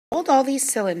Hold all these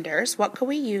cylinders. What could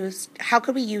we use? How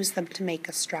could we use them to make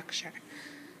a structure?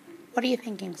 What are you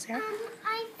thinking, Sarah?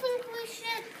 I think we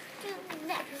should do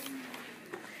this.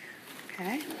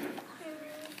 Okay.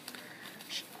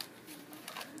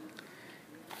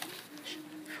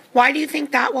 Why do you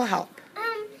think that will help?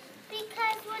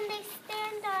 Because when they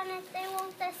stand on it, they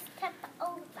won't just tip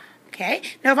over. Okay.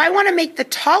 Now, if I want to make the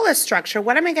tallest structure,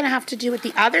 what am I going to have to do with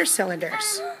the other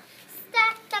cylinders?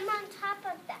 Stack them on top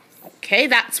of this. Okay,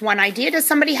 that's one idea. Does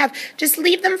somebody have, just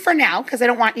leave them for now, because I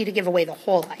don't want you to give away the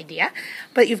whole idea,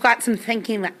 but you've got some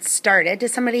thinking that started.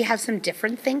 Does somebody have some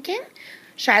different thinking?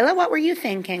 Shyla, what were you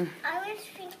thinking? I was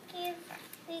thinking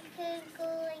we could go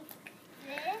like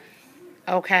this.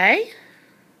 Okay.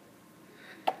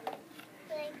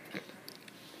 Like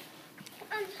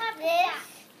on top of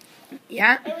this.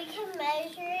 Yeah. And we can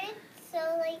measure it, so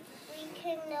like we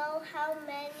can know how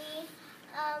many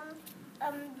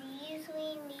these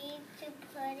we need to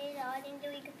put it on, and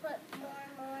then we can put more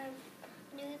and more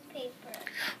newspaper.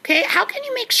 Okay, how can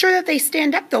you make sure that they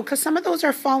stand up, though? Because some of those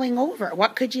are falling over.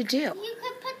 What could you do? You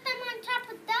could put them on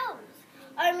top of those.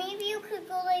 Or maybe you could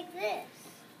go like this.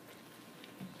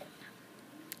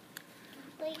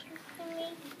 Like, you can make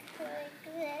it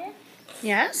like this.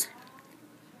 Yes?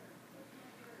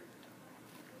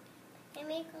 And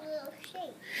make a little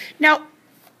shape. Now,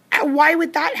 why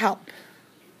would that help?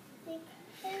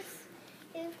 Because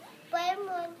if I'm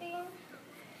wondering,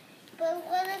 but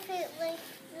what if it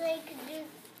like do?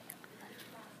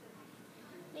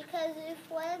 Because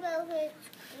what about if it's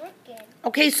crooked?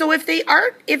 Okay, so if they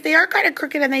are kind of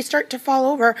crooked and they start to fall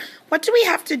over, what do we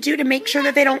have to do to make sure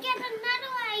that they don't? Get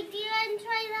another idea and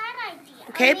try that idea.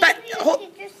 Okay, but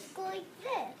could just go like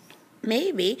this.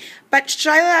 Maybe, but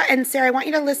Shyla and Sarah, I want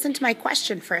you to listen to my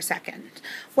question for a second.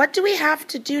 What do we have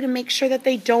to do to make sure that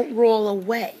they don't roll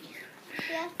away?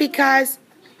 Because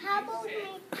how about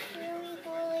make sure we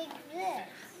go like this?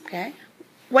 Okay.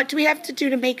 What do we have to do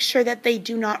to make sure that they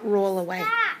do not roll away?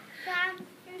 That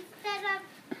instead of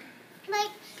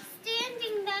like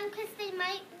standing them, because they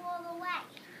might roll away.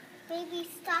 Maybe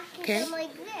stocking them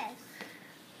like this.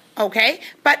 Okay,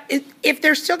 but if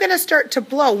they're still going to start to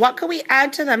blow, what can we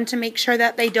add to them to make sure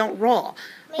that they don't roll?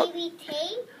 Maybe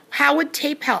tape. How would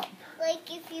tape help? Like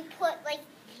if you put like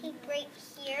tape right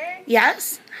here.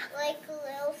 Yes. Like a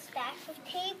little stack of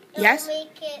tape. Yes. It'll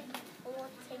make it all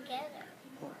together.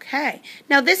 Okay.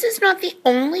 Now, this is not the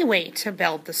only way to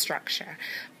build the structure,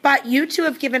 but you two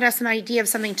have given us an idea of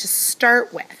something to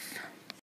start with.